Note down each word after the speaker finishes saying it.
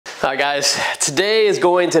All right guys, today is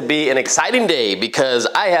going to be an exciting day because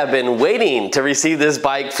I have been waiting to receive this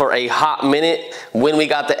bike for a hot minute when we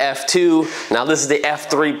got the F2. Now this is the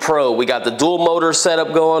F3 Pro. We got the dual motor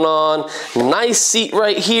setup going on, nice seat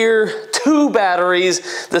right here, 2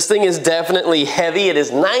 batteries. This thing is definitely heavy. It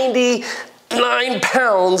is 99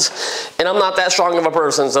 pounds, and I'm not that strong of a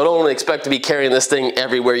person, so don't expect to be carrying this thing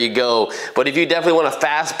everywhere you go. But if you definitely want a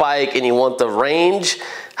fast bike and you want the range,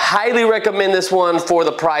 highly recommend this one for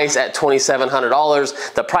the price at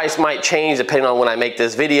 $2,700. The price might change depending on when I make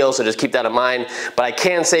this video, so just keep that in mind. But I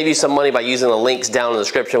can save you some money by using the links down in the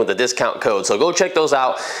description with the discount code. So go check those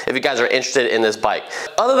out if you guys are interested in this bike.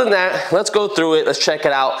 Other than that, let's go through it, let's check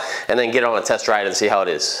it out, and then get on a test ride and see how it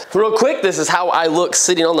is. Real quick, this is how I look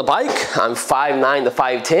sitting on the bike. I'm 5'9" to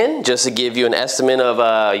 5'10", just to give you an estimate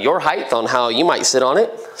of your height on how you might sit on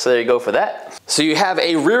it. So there you go for that. So you have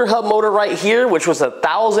a rear hub motor right here, which was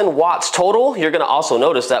 1,000 watts total. You're gonna also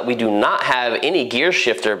notice that we do not have any gear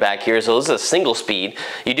shifter back here, so this is a single speed.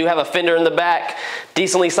 You do have a fender in the back,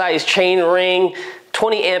 decently sized chain ring,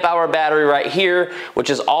 20 amp hour battery right here, which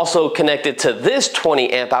is also connected to this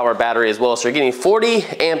 20 amp hour battery as well. So you're getting 40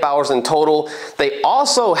 amp hours in total. They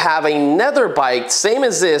also have another bike, same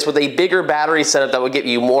as this, with a bigger battery setup that will get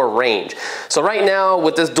you more range. So right now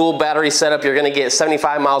with this dual battery setup, you're gonna get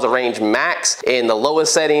 75 miles of range max in the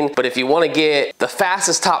lowest setting. But if you wanna get the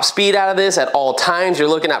fastest top speed out of this at all times, you're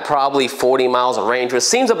looking at probably 40 miles of range, which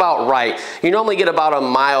seems about right. You normally get about a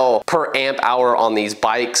mile per amp hour on these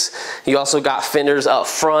bikes. You also got fenders up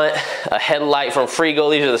front, a headlight from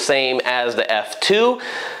Freego. These are the same as the F2.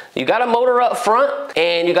 You got a motor up front,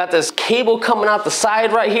 and you got this cable coming out the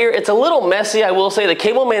side right here. It's a little messy, I will say. The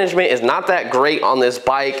cable management is not that great on this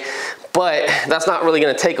bike, but that's not really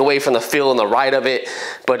gonna take away from the feel and the ride of it,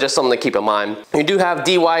 but just something to keep in mind. You do have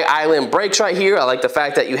DY island brakes right here. I like the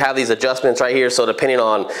fact that you have these adjustments right here, so depending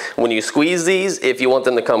on when you squeeze these, if you want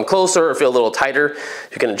them to come closer or feel a little tighter,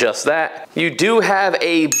 you can adjust that. You do have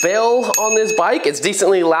a bell on this bike. It's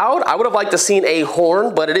decently loud. I would have liked to seen a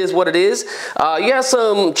horn, but it is what it is. You have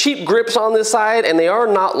some cheap grips on this side, and they are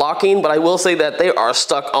not locking, but I will say that they are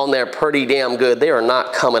stuck on there pretty damn good. They are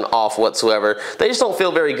not coming off whatsoever. They just don't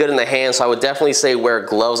feel very good in the hand. So I would definitely say wear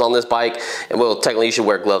gloves on this bike, and well, technically you should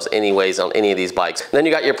wear gloves anyways on any of these bikes. Then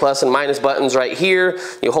you got your plus and minus buttons right here.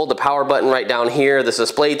 You hold the power button right down here. This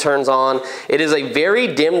display turns on. It is a very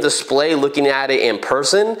dim display looking at it in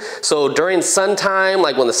person. So during sun time,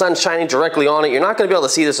 like when the sun's shining directly on it, you're not gonna be able to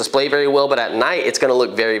see this display very well, but at night it's gonna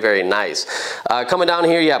look very, very nice. Coming down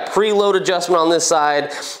here, you have preload adjustment on this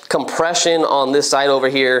side, compression on this side over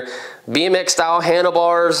here, BMX style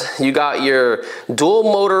handlebars. You got your dual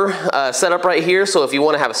motor setup right here, so if you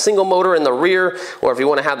want to have a single motor in the rear, or if you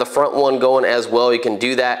want to have the front one going as well, you can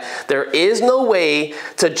do that. There is no way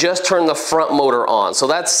to just turn the front motor on, so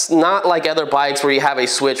that's not like other bikes where you have a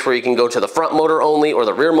switch where you can go to the front motor only or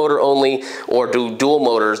the rear motor only, or do dual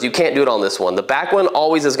motors. You can't do it on this one. The back one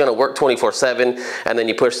always is going to work 24/7, and then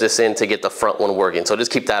you push this in to get the front one working, so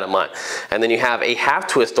just keep that in mind. And then you have a half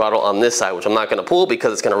twist throttle on this side, which I'm not going to pull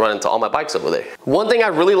because it's going to run into all my bikes over there. One thing I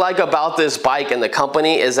really like about this bike and the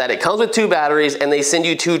company is that it comes with 2 batteries, and they send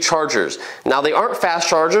you 2 chargers. Now they aren't fast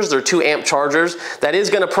chargers, they're 2 amp chargers. That is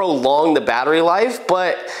gonna prolong the battery life,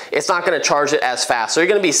 but it's not gonna charge it as fast. So you're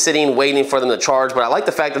gonna be sitting waiting for them to charge, but I like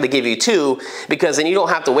the fact that they give you 2, because then you don't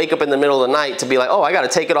have to wake up in the middle of the night to be like, oh, I gotta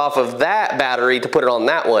take it off of that battery to put it on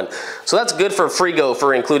that one. So that's good for Freego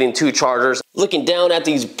for including 2 chargers. Looking down at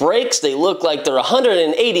these brakes, they look like they're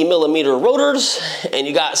 180 millimeter rotors, and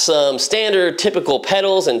you got some standard typical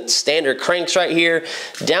pedals and standard cranks right here.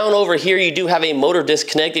 Down over here, you do have a motor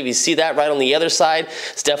disconnect. If you see that right on the other side,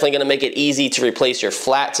 it's definitely gonna make it easy to replace your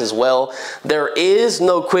flats as well. There is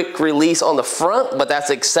no quick release on the front, but that's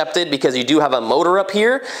accepted because you do have a motor up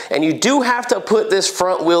here, and you do have to put this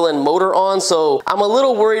front wheel and motor on. So I'm a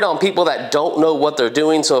little worried on people that don't know what they're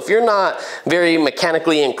doing. So if you're not very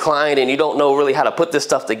mechanically inclined and you don't know really how to put this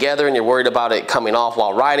stuff together, and you're worried about it coming off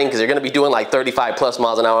while riding, because you're gonna be doing like 35 plus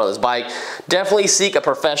miles an hour on this bike, definitely seek a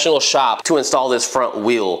professional shop to install this front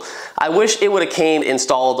wheel. I wish it would have came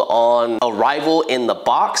installed on arrival in the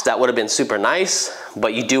box. That would have been super nice,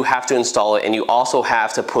 but you do have to install it, and you also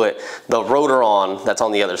have to put the rotor on that's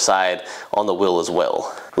on the other side on the wheel as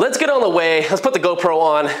well. Let's get on the way. Let's put the GoPro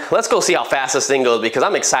on. Let's go see how fast this thing goes, because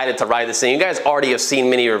I'm excited to ride this thing. You guys already have seen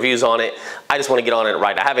many reviews on it. I just want to get on it and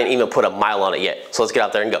ride. I haven't even put a mile on it yet. So let's get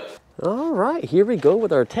out there and go. All right, here we go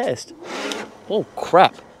with our test. Oh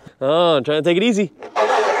crap. Oh, I'm trying to take it easy.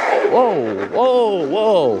 Whoa, whoa,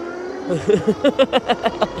 whoa.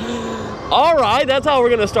 All right, that's how we're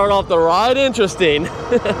gonna start off the ride. Interesting.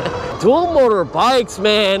 Dual motor bikes,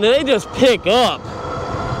 man, they just pick up.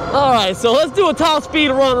 All right, so let's do a top speed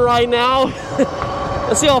run right now.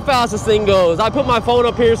 Let's see how fast this thing goes. I put my phone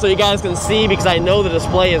up here so you guys can see because I know the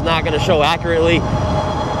display is not gonna show accurately.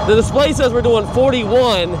 The display says we're doing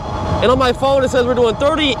 41, and on my phone it says we're doing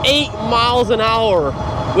 38 miles an hour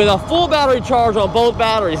with a full battery charge on both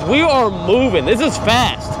batteries. We are moving. This is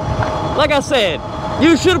fast. Like I said,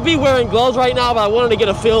 you should be wearing gloves right now, but I wanted to get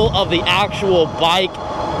a feel of the actual bike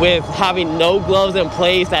with having no gloves in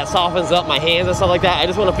place. That softens up my hands and stuff like that. I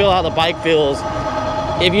just want to feel how the bike feels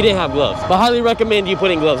if you didn't have gloves. But I highly recommend you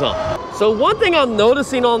putting gloves on. So one thing I'm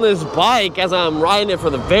noticing on this bike as I'm riding it for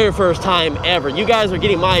the very first time ever, you guys are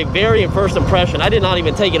getting my very first impression. I did not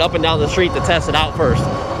even take it up and down the street to test it out first.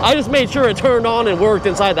 I just made sure it turned on and worked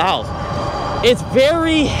inside the house. It's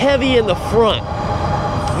very heavy in the front.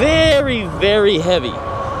 Very, very heavy.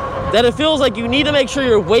 That it feels like you need to make sure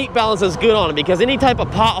your weight balance is good on it, because any type of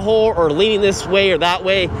pothole or leaning this way or that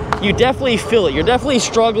way, you definitely feel it. You're definitely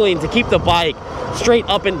struggling to keep the bike straight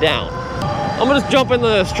up and down. I'm gonna just jump in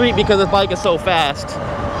the street because this bike is so fast.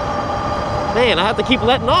 Man, I have to keep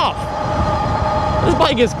letting off. This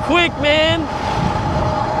bike is quick, man.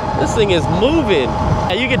 This thing is moving.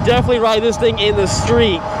 You could definitely ride this thing in the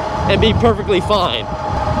street and be perfectly fine.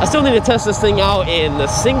 I still need to test this thing out in the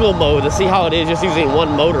single mode to see how it is just using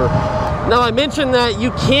one motor. Now, I mentioned that you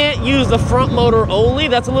can't use the front motor only.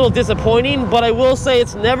 That's a little disappointing, but I will say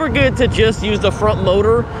it's never good to just use the front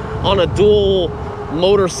motor on a dual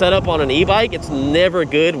motor setup on an e-bike. It's never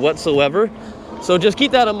good whatsoever. So just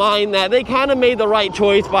keep that in mind, that they kind of made the right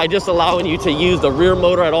choice by just allowing you to use the rear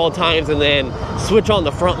motor at all times and then switch on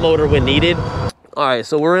the front motor when needed. All right,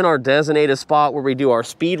 so we're in our designated spot where we do our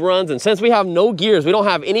speed runs, and since we have no gears, we don't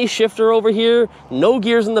have any shifter over here, no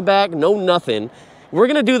gears in the back, no nothing. We're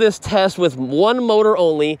gonna do this test with one motor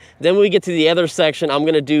only. Then when we get to the other section, I'm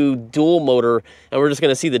gonna do dual motor, and we're just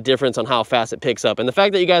gonna see the difference on how fast it picks up. And the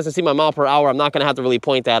fact that you guys can see my mile per hour, I'm not gonna have to really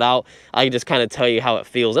point that out. I can just kind of tell you how it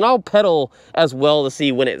feels. And I'll pedal as well to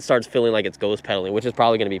see when it starts feeling like it's ghost pedaling, which is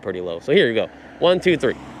probably gonna be pretty low. So here you go, 1, 2,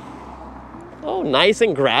 3. Oh, nice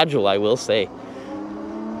and gradual, I will say.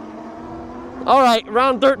 All right,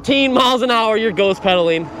 around 13 miles an hour, you're ghost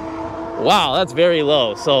pedaling. Wow, that's very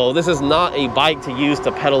low. So this is not a bike to use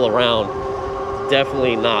to pedal around.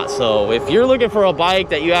 Definitely not. So if you're looking for a bike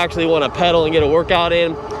that you actually want to pedal and get a workout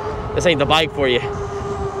in, this ain't the bike for you.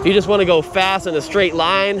 If you just want to go fast in a straight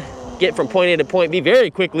line, get from point A to point B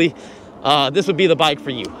very quickly, this would be the bike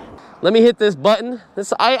for you. Let me hit this button.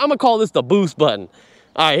 I'm gonna call this the boost button.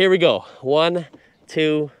 All right, here we go. 1,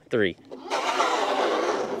 2, 3.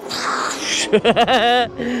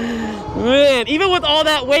 Man, even with all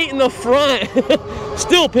that weight in the front,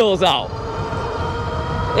 still pills out.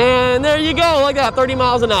 And there you go, like that, 30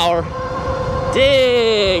 miles an hour.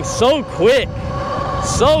 Dang, so quick,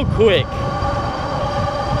 so quick.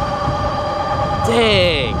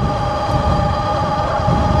 Dang.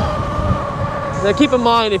 Now keep in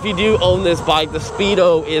mind, if you do own this bike, the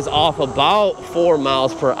speedo is off about 4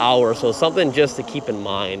 miles per hour, so something just to keep in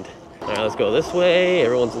mind. All right, let's go this way.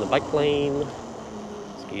 Everyone's in the bike lane.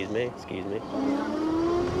 Excuse me, excuse me.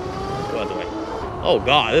 Go out the way. Oh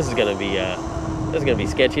God, this is gonna be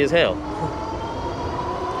sketchy as hell.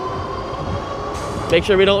 Make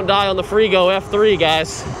sure we don't die on the Freego F3,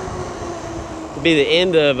 guys. It'll be the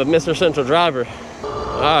end of a MrCentralDriver.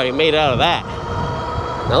 All right, we made it out of that.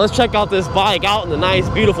 Now let's check out this bike out in the nice,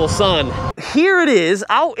 beautiful sun. Here it is,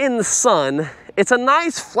 out in the sun. It's a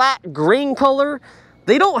nice flat green color.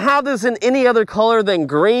 They don't have this in any other color than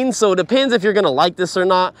green, so it depends if you're gonna like this or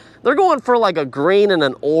not. They're going for like a green and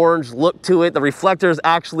an orange look to it. The reflectors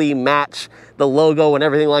actually match the logo and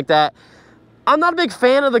everything like that. I'm not a big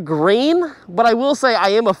fan of the green, but I will say I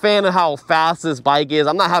am a fan of how fast this bike is.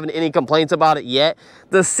 I'm not having any complaints about it yet.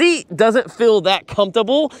 The seat doesn't feel that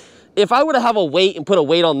comfortable. If I were to have a weight and put a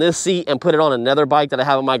weight on this seat and put it on another bike that I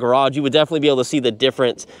have in my garage, you would definitely be able to see the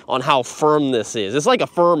difference on how firm this is. It's like a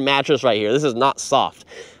firm mattress right here. This is not soft.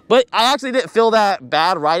 But I actually didn't feel that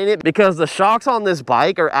bad riding it because the shocks on this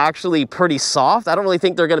bike are actually pretty soft. I don't really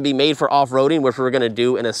think they're gonna be made for off-roading, which we're gonna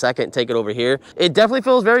do in a second, take it over here. It definitely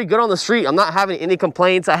feels very good on the street. I'm not having any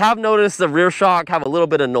complaints. I have noticed the rear shock have a little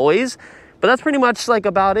bit of noise, but that's pretty much like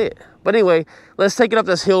about it. But anyway, let's take it up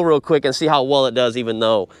this hill real quick and see how well it does, even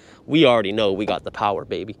though we already know we got the power,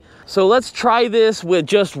 baby. So let's try this with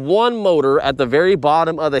just one motor at the very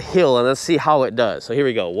bottom of the hill and let's see how it does. So here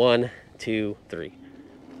we go, 1, 2, 3.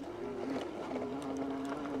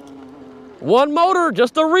 One motor,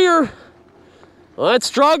 just the rear. Well, it's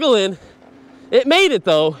struggling. It made it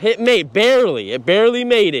though. It barely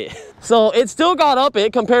made it. So it still got up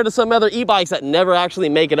it compared to some other e-bikes that never actually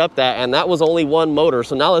make it up that, and that was only one motor.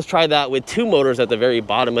 So now let's try that with 2 motors at the very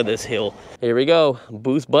bottom of this hill. Here we go,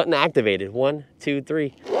 boost button activated. 1, 2,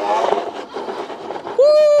 3. Woo!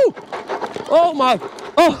 Oh my,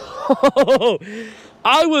 oh,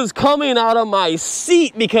 I was coming out of my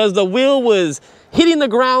seat because the wheel was hitting the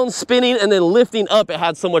ground, spinning, and then lifting up. It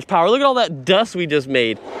had so much power. Look at all that dust we just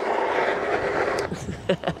made.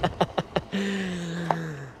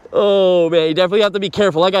 Oh man, you definitely have to be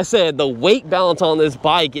careful. Like I said, the weight balance on this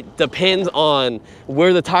bike, it depends on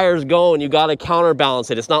where the tires go, and you got to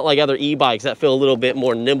counterbalance it. It's not like other e-bikes that feel a little bit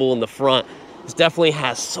more nimble in the front. This definitely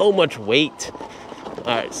has so much weight. All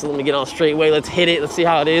right, so let me get on a straight way. Let's hit it. Let's see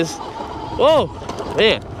how it is. Whoa,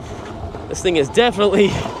 man, this thing is definitely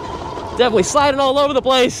sliding all over the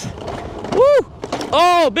place. Woo!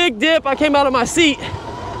 Oh, big dip. I came out of my seat.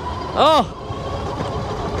 Oh.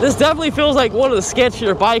 This definitely feels like one of the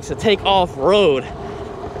sketchier bikes to take off-road.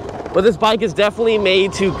 But this bike is definitely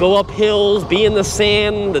made to go up hills, be in the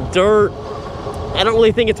sand, the dirt. I don't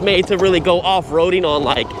really think it's made to really go off-roading on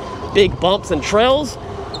like big bumps and trails,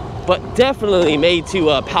 but definitely made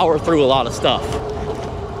to power through a lot of stuff.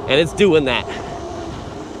 And it's doing that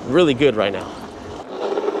really good right now.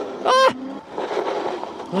 Ah!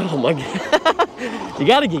 Oh my God. You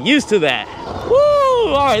gotta get used to that. Woo!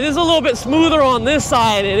 All right, this is a little bit smoother on this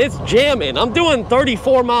side and it's jamming. I'm doing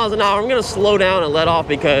 34 miles an hour. I'm gonna slow down and let off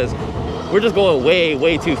because we're just going way,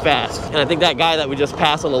 way too fast. And I think that guy that we just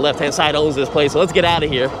passed on the left-hand side owns this place, so let's get out of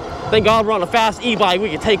here. Thank God we're on a fast e-bike, we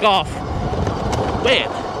can take off. Man,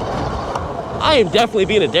 I am definitely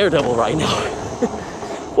being a daredevil right now.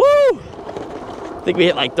 Woo! I think we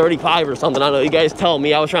hit like 35 or something. I don't know, you guys tell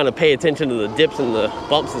me. I was trying to pay attention to the dips and the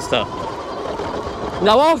bumps and stuff.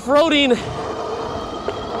 Now off-roading,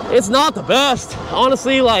 it's not the best.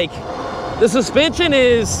 Honestly, like the suspension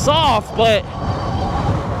is soft, but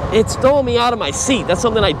it's throwing me out of my seat. That's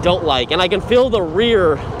something I don't like. And I can feel the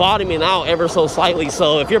rear bottoming out ever so slightly.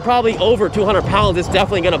 So if you're probably over 200 pounds, it's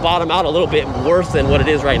definitely gonna bottom out a little bit worse than what it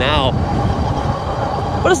is right now.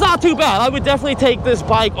 But it's not too bad. I would definitely take this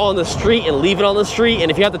bike on the street and leave it on the street.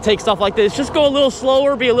 And if you have to take stuff like this, just go a little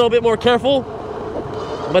slower, be a little bit more careful.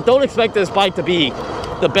 But don't expect this bike to be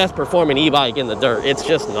the best performing e-bike in the dirt. It's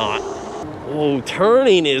just not. Oh,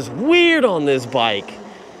 turning is weird on this bike.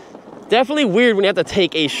 Definitely weird when you have to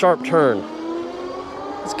take a sharp turn.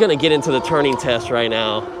 It's gonna get into the turning test right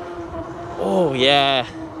now. Oh yeah.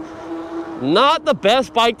 Not the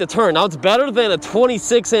best bike to turn. Now it's better than a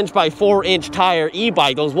 26-inch by 4-inch tire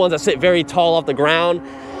e-bike, those ones that sit very tall off the ground.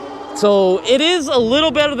 So it is a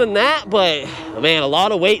little better than that, but man, a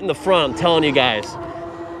lot of weight in the front, I'm telling you guys.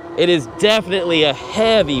 It is definitely a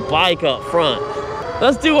heavy bike up front.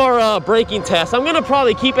 Let's do our braking test. I'm gonna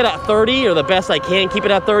probably keep it at 30, or the best I can keep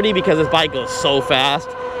it at 30, because this bike goes so fast.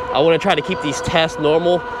 I wanna try to keep these tests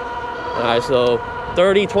normal. All right, so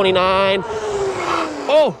 30, 29.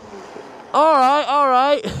 Oh, all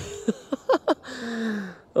right.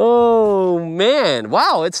 Oh man,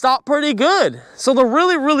 wow, it stopped pretty good. So the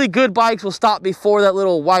really, really good bikes will stop before that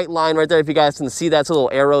little white line right there. If you guys can see, that's a little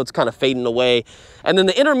arrow, it's kind of fading away. And then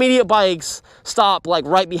the intermediate bikes stop like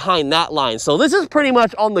right behind that line. So this is pretty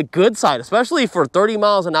much on the good side, especially for 30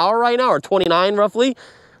 miles an hour right now, or 29 roughly.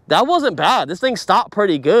 That wasn't bad. This thing stopped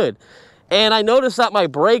pretty good. And I noticed that my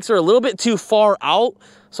brakes are a little bit too far out.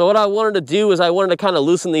 So what I wanted to do is I wanted to kind of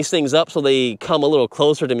loosen these things up so they come a little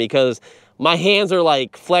closer to me, because my hands are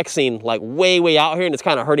like flexing like way out here and it's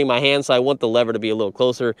kind of hurting my hands. So I want the lever to be a little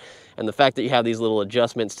closer. And the fact that you have these little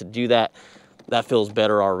adjustments to do that, that feels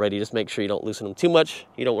better already. Just make sure you don't loosen them too much.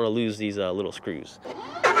 You don't want to lose these little screws.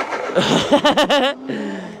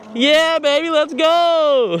 Yeah, baby, let's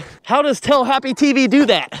go. How does Tell Happy TV do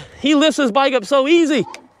that? He lifts his bike up so easy.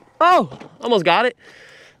 Oh, almost got it.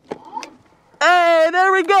 Hey,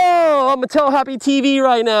 there we go. I'm gonna Tell Happy TV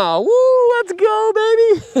right now. Woo, let's go,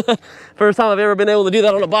 baby. First time I've ever been able to do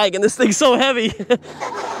that on a bike, and this thing's so heavy.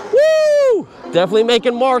 Woo! Definitely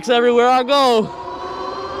making marks everywhere I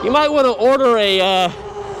go. You might want to order a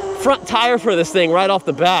front tire for this thing right off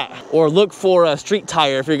the bat, or look for a street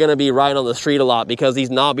tire if you're gonna be riding on the street a lot, because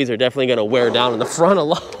these knobbies are definitely gonna wear down in the front a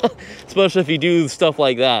lot, especially if you do stuff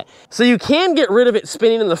like that. So you can get rid of it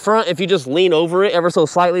spinning in the front if you just lean over it ever so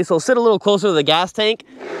slightly. So sit a little closer to the gas tank.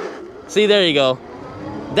 See, there you go.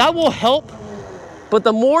 That will help, but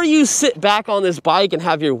the more you sit back on this bike and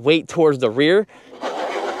have your weight towards the rear,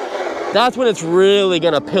 that's when it's really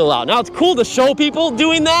gonna pill out. Now it's cool to show people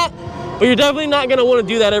doing that, but you're definitely not gonna wanna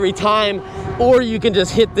do that every time. Or you can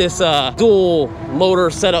just hit this dual motor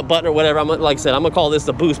setup button or whatever. Like I said, I'm gonna call this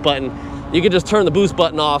the boost button. you can just turn the boost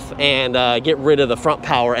button off and get rid of the front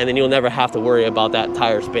power, and then you'll never have to worry about that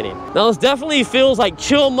tire spinning. Now this definitely feels like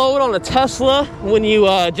chill mode on a Tesla when you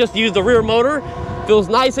just use the rear motor. Feels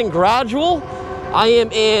nice and gradual. I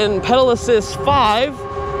am in pedal assist 5,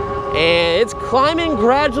 and it's climbing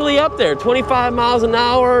gradually up there. 25 miles an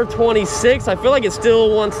hour, 26. I feel like it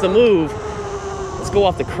still wants to move. Let's go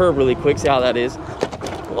off the curb really quick, see how that is.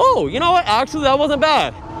 Oh, you know what? Actually, that wasn't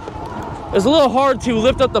bad. It's a little hard to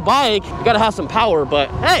lift up the bike. You gotta have some power, but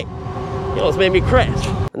hey, you know, it's made me crash.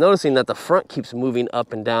 I'm noticing that the front keeps moving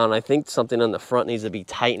up and down. I think something on the front needs to be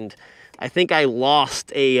tightened. I think I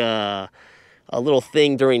lost a little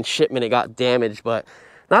thing during shipment. It got damaged, but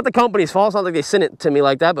not the company's fault. It's not like they sent it to me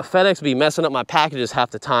like that, but FedEx be messing up my packages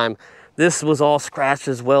half the time. This was all scratched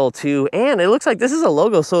as well too. And it looks like this is a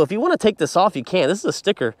logo. So if you want to take this off, you can. This is a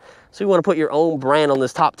sticker. So you want to put your own brand on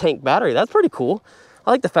this top tank battery. That's pretty cool.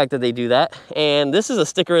 I like the fact that they do that. And this is a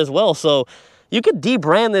sticker as well. So you could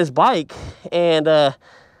debrand this bike and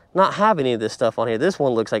not have any of this stuff on here. This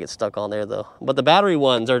one looks like it's stuck on there though. But the battery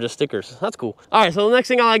ones are just stickers. That's cool. All right, so the next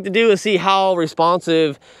thing I like to do is see how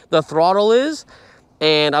responsive the throttle is.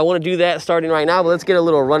 And I want to do that starting right now, but let's get a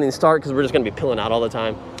little running start because we're just going to be pilling out all the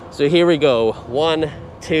time. So here we go. 1,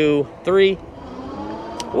 2, 3.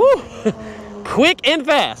 Woo! Quick and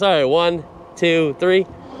fast. All right, 1, 2, 3.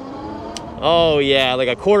 Oh yeah, like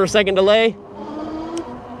a quarter-second delay.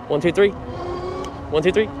 1, 2, 3. 1,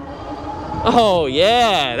 2, 3. Oh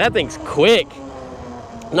yeah, that thing's quick.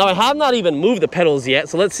 Now I have not even moved the pedals yet,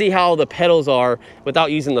 so let's see how the pedals are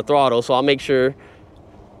without using the throttle. So I'll make sure.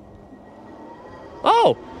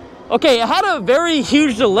 Oh, okay, it had a very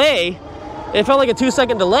huge delay. It felt like a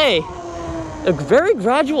 2-second delay. A very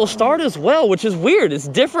gradual start as well, which is weird. It's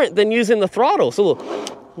different than using the throttle. So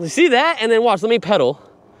you see that? And then watch, let me pedal.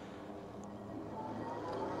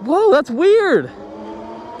 Whoa, that's weird.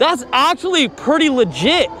 That's actually pretty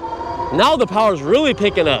legit. Now the power's really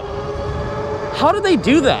picking up. How did they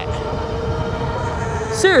do that?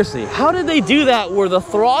 Seriously, how did they do that where the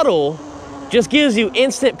throttle just gives you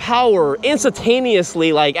instant power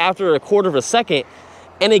instantaneously, like after a quarter of a second,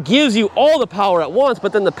 and it gives you all the power at once,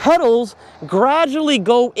 but then the pedals gradually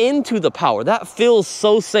go into the power? That feels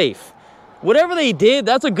so safe. Whatever they did,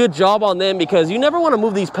 that's a good job on them, because you never want to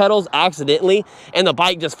move these pedals accidentally and the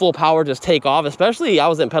bike just full power just take off. Especially I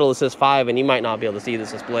was in pedal assist 5 and you might not be able to see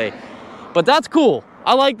this display, but that's cool.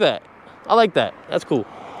 I like that. I like that. That's cool.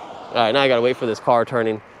 All right, now I gotta wait for this car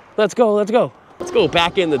turning. Let's go, let's go. Let's go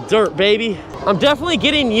back in the dirt, baby. I'm definitely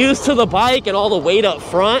getting used to the bike and all the weight up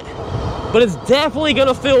front, but it's definitely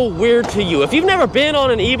gonna feel weird to you. If you've never been on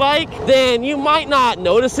an e-bike, then you might not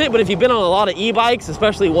notice it, but if you've been on a lot of e-bikes,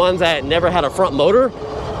 especially ones that never had a front motor,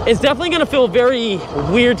 it's definitely gonna feel very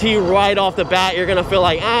weird to you right off the bat. You're gonna feel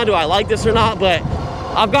like, do I like this or not? But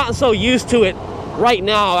I've gotten so used to it right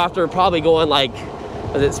now after probably going like,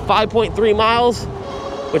 it's 5.3 miles,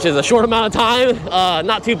 which is a short amount of time.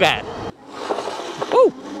 Not too bad. Woo!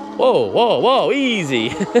 Whoa, whoa, whoa, easy.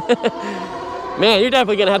 Man, you're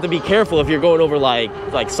definitely gonna have to be careful if you're going over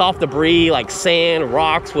like soft debris, like sand,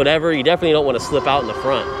 rocks, whatever. You definitely don't want to slip out in the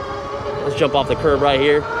front. Let's jump off the curb right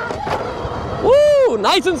here. Woo!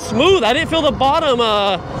 Nice and smooth. I didn't feel the bottom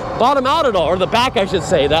out at all, or the back, I should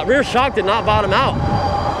say. That rear shock did not bottom out.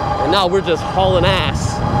 And now we're just hauling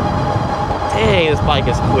ass. Dang, this bike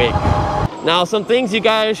is quick. Now, some things you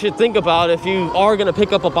guys should think about if you are gonna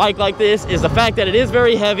pick up a bike like this is the fact that it is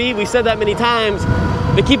very heavy. We said that many times,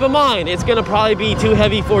 but keep in mind, it's gonna probably be too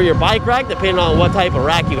heavy for your bike rack, depending on what type of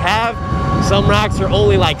rack you have. Some racks are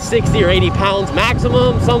only like 60 or 80 pounds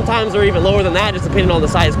maximum. Sometimes they're even lower than that, just depending on the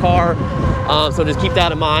size car. So just keep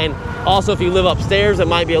that in mind. Also, if you live upstairs, it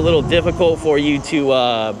might be a little difficult for you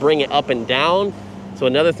to bring it up and down. So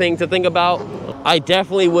another thing to think about, I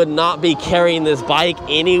definitely would not be carrying this bike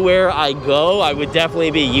anywhere I go. I would definitely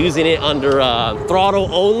be using it under throttle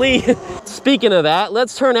only. Speaking of that,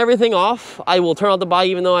 let's turn everything off. I will turn off the bike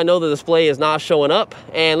even though I know the display is not showing up.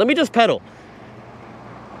 And let me just pedal.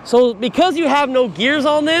 So because you have no gears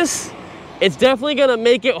on this, it's definitely gonna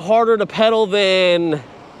make it harder to pedal than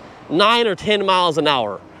 9 or 10 miles an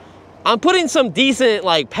hour. I'm putting some decent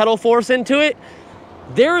like pedal force into it.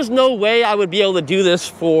 There is no way I would be able to do this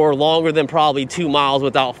for longer than probably 2 miles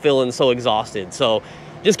without feeling so exhausted. So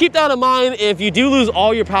just keep that in mind. If you do lose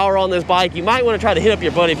all your power on this bike, you might want to try to hit up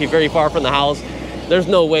your buddy if you're very far from the house. There's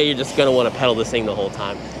no way you're just gonna want to pedal this thing the whole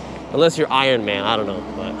time. Unless you're Iron Man, I don't know.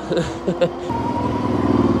 But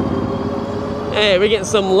hey, we're getting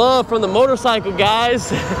some love from the motorcycle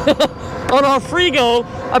guys. On our Freego,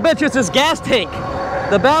 I bet you it's this gas tank.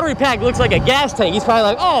 The battery pack looks like a gas tank. He's probably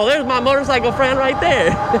like, oh, there's my motorcycle friend right there.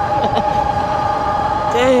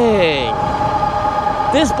 Dang.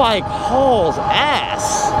 This bike hauls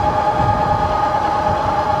ass.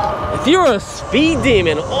 If you're a speed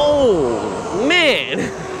demon, oh man.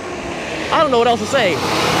 I don't know what else to say.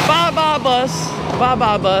 Bye-bye bus.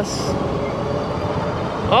 Bye-bye bus.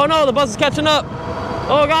 Oh no, the bus is catching up.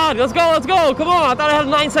 Oh God, let's go, let's go. Come on, I thought I had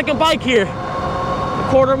a 9-second bike here. A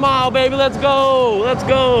quarter mile, baby, let's go. Let's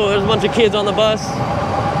go. There's a bunch of kids on the bus.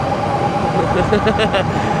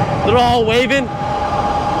 They're all waving.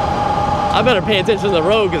 I better pay attention to the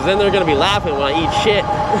road because then they're gonna be laughing when I eat shit.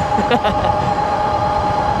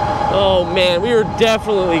 Oh man, we are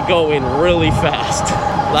definitely going really fast.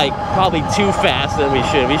 Like probably too fast than we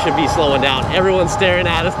should. We should be slowing down. Everyone's staring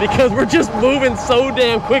at us because we're just moving so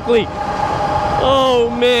damn quickly. Oh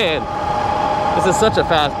man, this is such a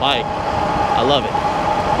fast bike. I love it.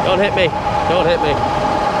 Don't hit me, don't hit me.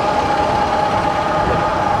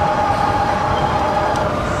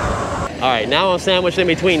 All right, now I'm sandwiched in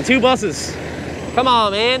between two buses. Come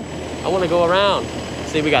on, man. I want to go around.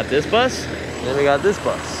 See, we got this bus, and then we got this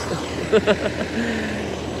bus.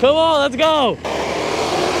 Come on, let's go.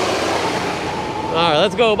 All right,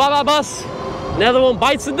 let's go. Bye-bye, bus. Another one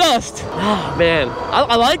bites the dust. Oh, man,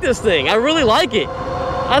 I like this thing. I really like it.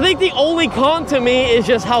 I think the only con to me is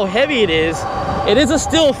just how heavy it is. It is a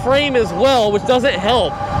steel frame as well, which doesn't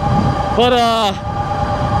help. But,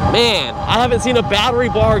 man, I haven't seen a battery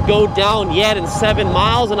bar go down yet in 7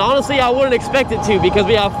 miles, and honestly, I wouldn't expect it to because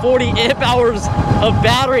we have 40 amp hours of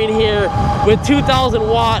battery in here with 2,000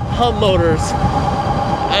 watt hub motors.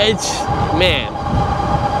 Man,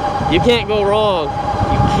 you can't go wrong.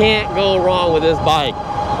 You can't go wrong with this bike.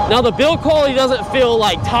 Now, the build quality doesn't feel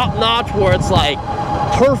like top notch where it's like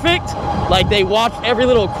perfect, like they watched every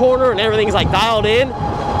little corner and everything's like dialed in.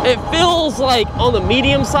 It feels like on the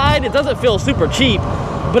medium side. It doesn't feel super cheap,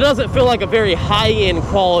 but it doesn't feel like a very high-end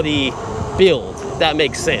quality build, if that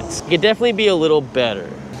makes sense. It could definitely be a little better.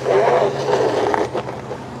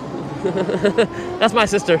 That's my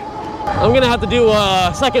sister. I'm gonna have to do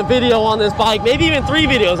a second video on this bike, maybe even 3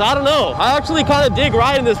 videos, I don't know. I actually kind of dig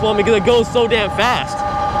riding this one because it goes so damn fast.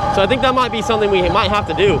 So I think that might be something we might have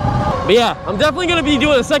to do. But yeah, I'm definitely gonna be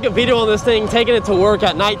doing a second video on this thing, taking it to work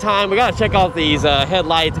at nighttime. We gotta check out these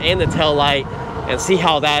headlights and the tail light and see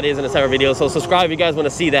how that is in a separate video. So subscribe if you guys want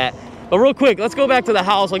to see that. But real quick, let's go back to the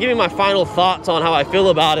house. I'll give you my final thoughts on how I feel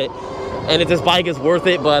about it and if this bike is worth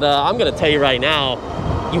it. But I'm gonna tell you right now,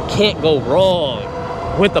 you can't go wrong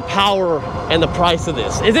with the power and the price of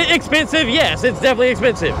this. Is it expensive? Yes, it's definitely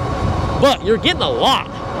expensive, but you're getting a lot.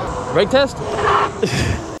 Brake test?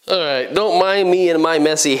 All right, don't mind me and my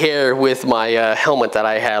messy hair with my helmet that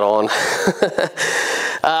I had on.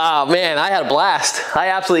 Man, I had a blast. I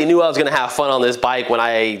absolutely knew I was gonna have fun on this bike when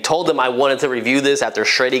I told them I wanted to review this after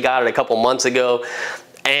Shreddy got it a couple months ago.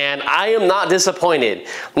 And I am not disappointed.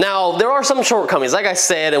 Now, there are some shortcomings, like I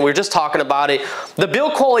said, and we were just talking about it. The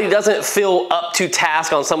build quality doesn't feel up to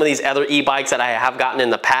task on some of these other e-bikes that I have gotten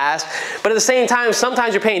in the past. But at the same time,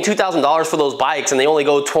 sometimes you're paying $2,000 for those bikes and they only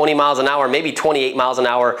go 20 miles an hour, maybe 28 miles an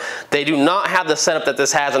hour. They do not have the setup that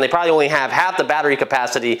this has, and they probably only have half the battery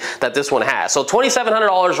capacity that this one has. So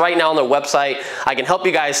 $2,700 right now on their website. I can help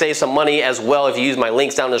you guys save some money as well if you use my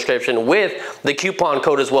links down in the description with the coupon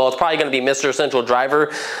code as well. It's probably gonna be MrCentralDriver.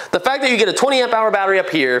 The fact that you get a 20 amp hour battery up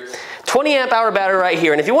here, 20 amp hour battery right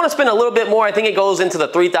here, and if you want to spend a little bit more, I think it goes into the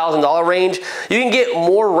 $3,000 range. You can get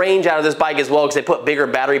more range out of this bike as well because they put bigger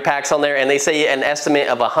battery packs on there, and they say an estimate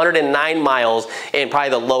of 109 miles in probably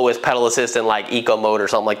the lowest pedal assist in like eco mode or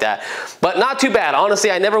something like that. But not too bad.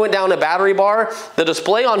 Honestly, I never went down a battery bar. The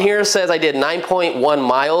display on here says I did 9.1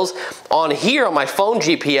 miles. On here on my phone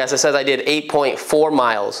GPS, it says I did 8.4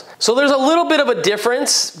 miles. So there's a little bit of a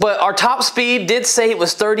difference, but our top speed did say it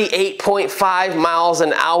was 38.5 miles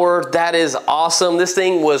an hour. That is awesome. This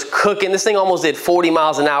thing was cooking. This thing almost did 40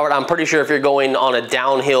 miles an hour. I'm pretty sure if you're going on a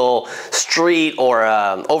downhill street or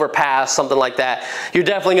overpass, something like that, you're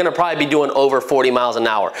definitely gonna probably be doing over 40 miles an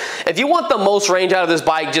hour. If you want the most range out of this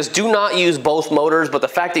bike, just do not use both motors, but the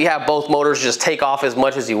fact that you have both motors, just take off as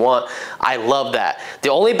much as you want. I love that. The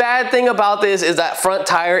only bad thing about this is that front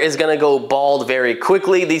tire is gonna go bald very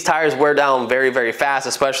quickly. These tires wear down very, very fast,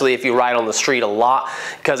 especially if you ride on the street a lot,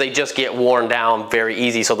 because they just get worn down very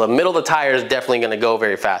easy. So the middle of the tire is definitely gonna go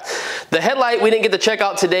very fast. The headlight we didn't get to check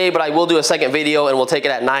out today, but I will do a second video and we'll take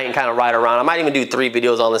it at night and kind of ride around. I might even do 3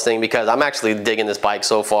 videos on this thing because I'm actually digging this bike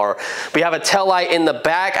so far. We have a tail light in the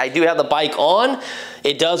back. I do have the bike on.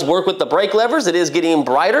 It does work with the brake levers. It is getting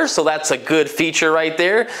brighter, so that's a good feature right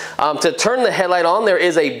there. To turn the headlight on, there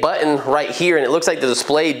is a button right here, and it looks like the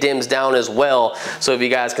display dims down as well. So if you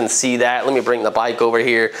guys can see that, let me bring the bike over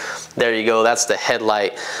here. There you go, that's the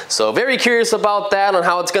headlight. So very curious about that, on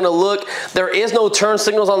how it's gonna look. There is no turn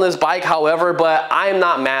signals on this bike, however, but I'm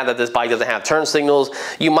not mad that this bike doesn't have turn signals.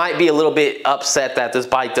 You might be a little bit upset that this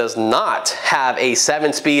bike does not have a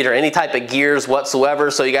 7-speed or any type of gears whatsoever.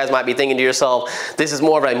 So you guys might be thinking to yourself, this is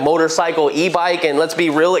more of a motorcycle e-bike, and let's be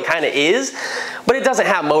real, it kind of is, but it doesn't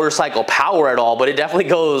have motorcycle power at all, but it definitely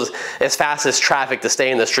goes as fast as traffic to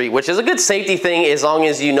stay in the street, which is a good safety thing as long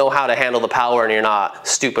as you know how to handle the power and you're not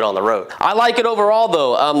stupid on the road. I like it overall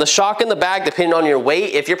though. The shock in the back, depending on your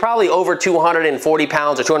weight, if you're probably over 240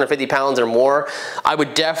 pounds or 250 pounds or more, I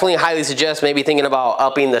would definitely highly suggest maybe thinking about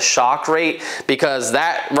upping the shock rate, because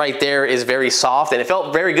that right there is very soft, and it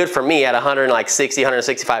felt very good for me at 160,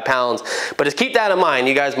 165 pounds. But just keep that in mind.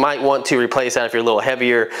 You guys might want to replace that if you're a little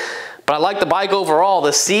heavier. But I like the bike overall.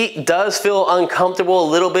 The seat does feel uncomfortable a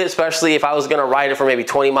little bit, especially if I was gonna ride it for maybe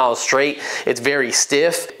 20 miles straight. It's very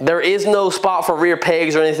stiff. There is no spot for rear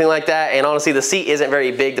pegs or anything like that. And honestly, the seat isn't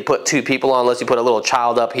very big to put 2 people on unless you put a little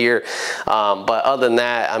child up here. But other than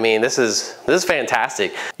that, I mean, this is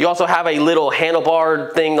fantastic. You also have a little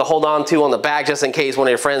handlebar thing to hold on to on the back, just in case one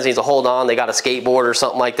of your friends needs to hold on. They got a skateboard or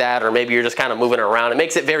something like that, or maybe you're just kind of moving it around. It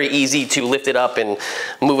makes it very easy to lift it up and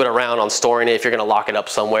move it around on storing it if you're gonna lock it up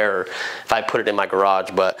somewhere, or if I put it in my garage.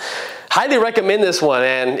 But highly recommend this one,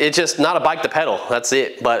 and it's just not a bike to pedal, that's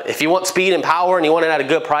it. But if you want speed and power and you want it at a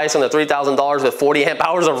good price under $3,000 with 40 amp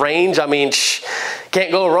hours of range, I mean,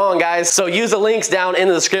 can't go wrong, guys. So use the links down in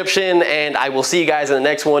the description, and I will see you guys in the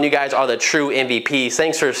next one. You guys are the true MVPs.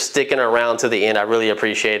 Thanks for sticking around to the end. I really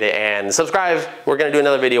appreciate it. And subscribe. We're gonna do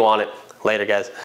another video on it. Later, guys.